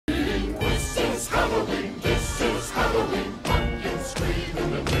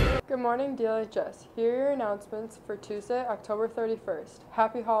Good morning, DLHS. Here are your announcements for Tuesday, October 31st.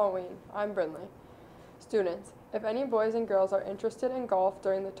 Happy Halloween. I'm Brinley. Students, if any boys and girls are interested in golf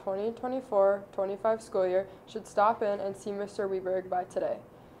during the 2024-25 school year, should stop in and see Mr. Weberg by today.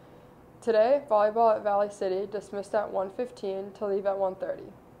 Today, volleyball at Valley City dismissed at 1:15 to leave at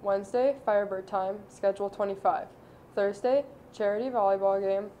 1:30. Wednesday, Firebird time, schedule 25. Thursday, charity volleyball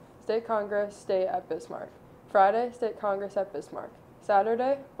game, State Congress, State at Bismarck. Friday, State Congress at Bismarck.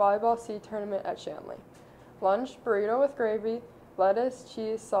 Saturday, volleyball C tournament at Shanley. Lunch, burrito with gravy, lettuce,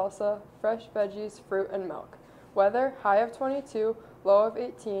 cheese, salsa, fresh veggies, fruit, and milk. Weather, high of 22, low of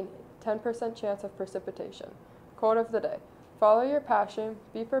 18, 10% chance of precipitation. Quote of the day: follow your passion,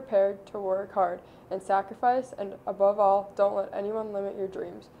 be prepared to work hard and sacrifice, and above all, don't let anyone limit your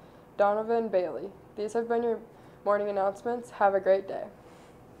dreams. Donovan Bailey. These have been your morning announcements. Have a great day.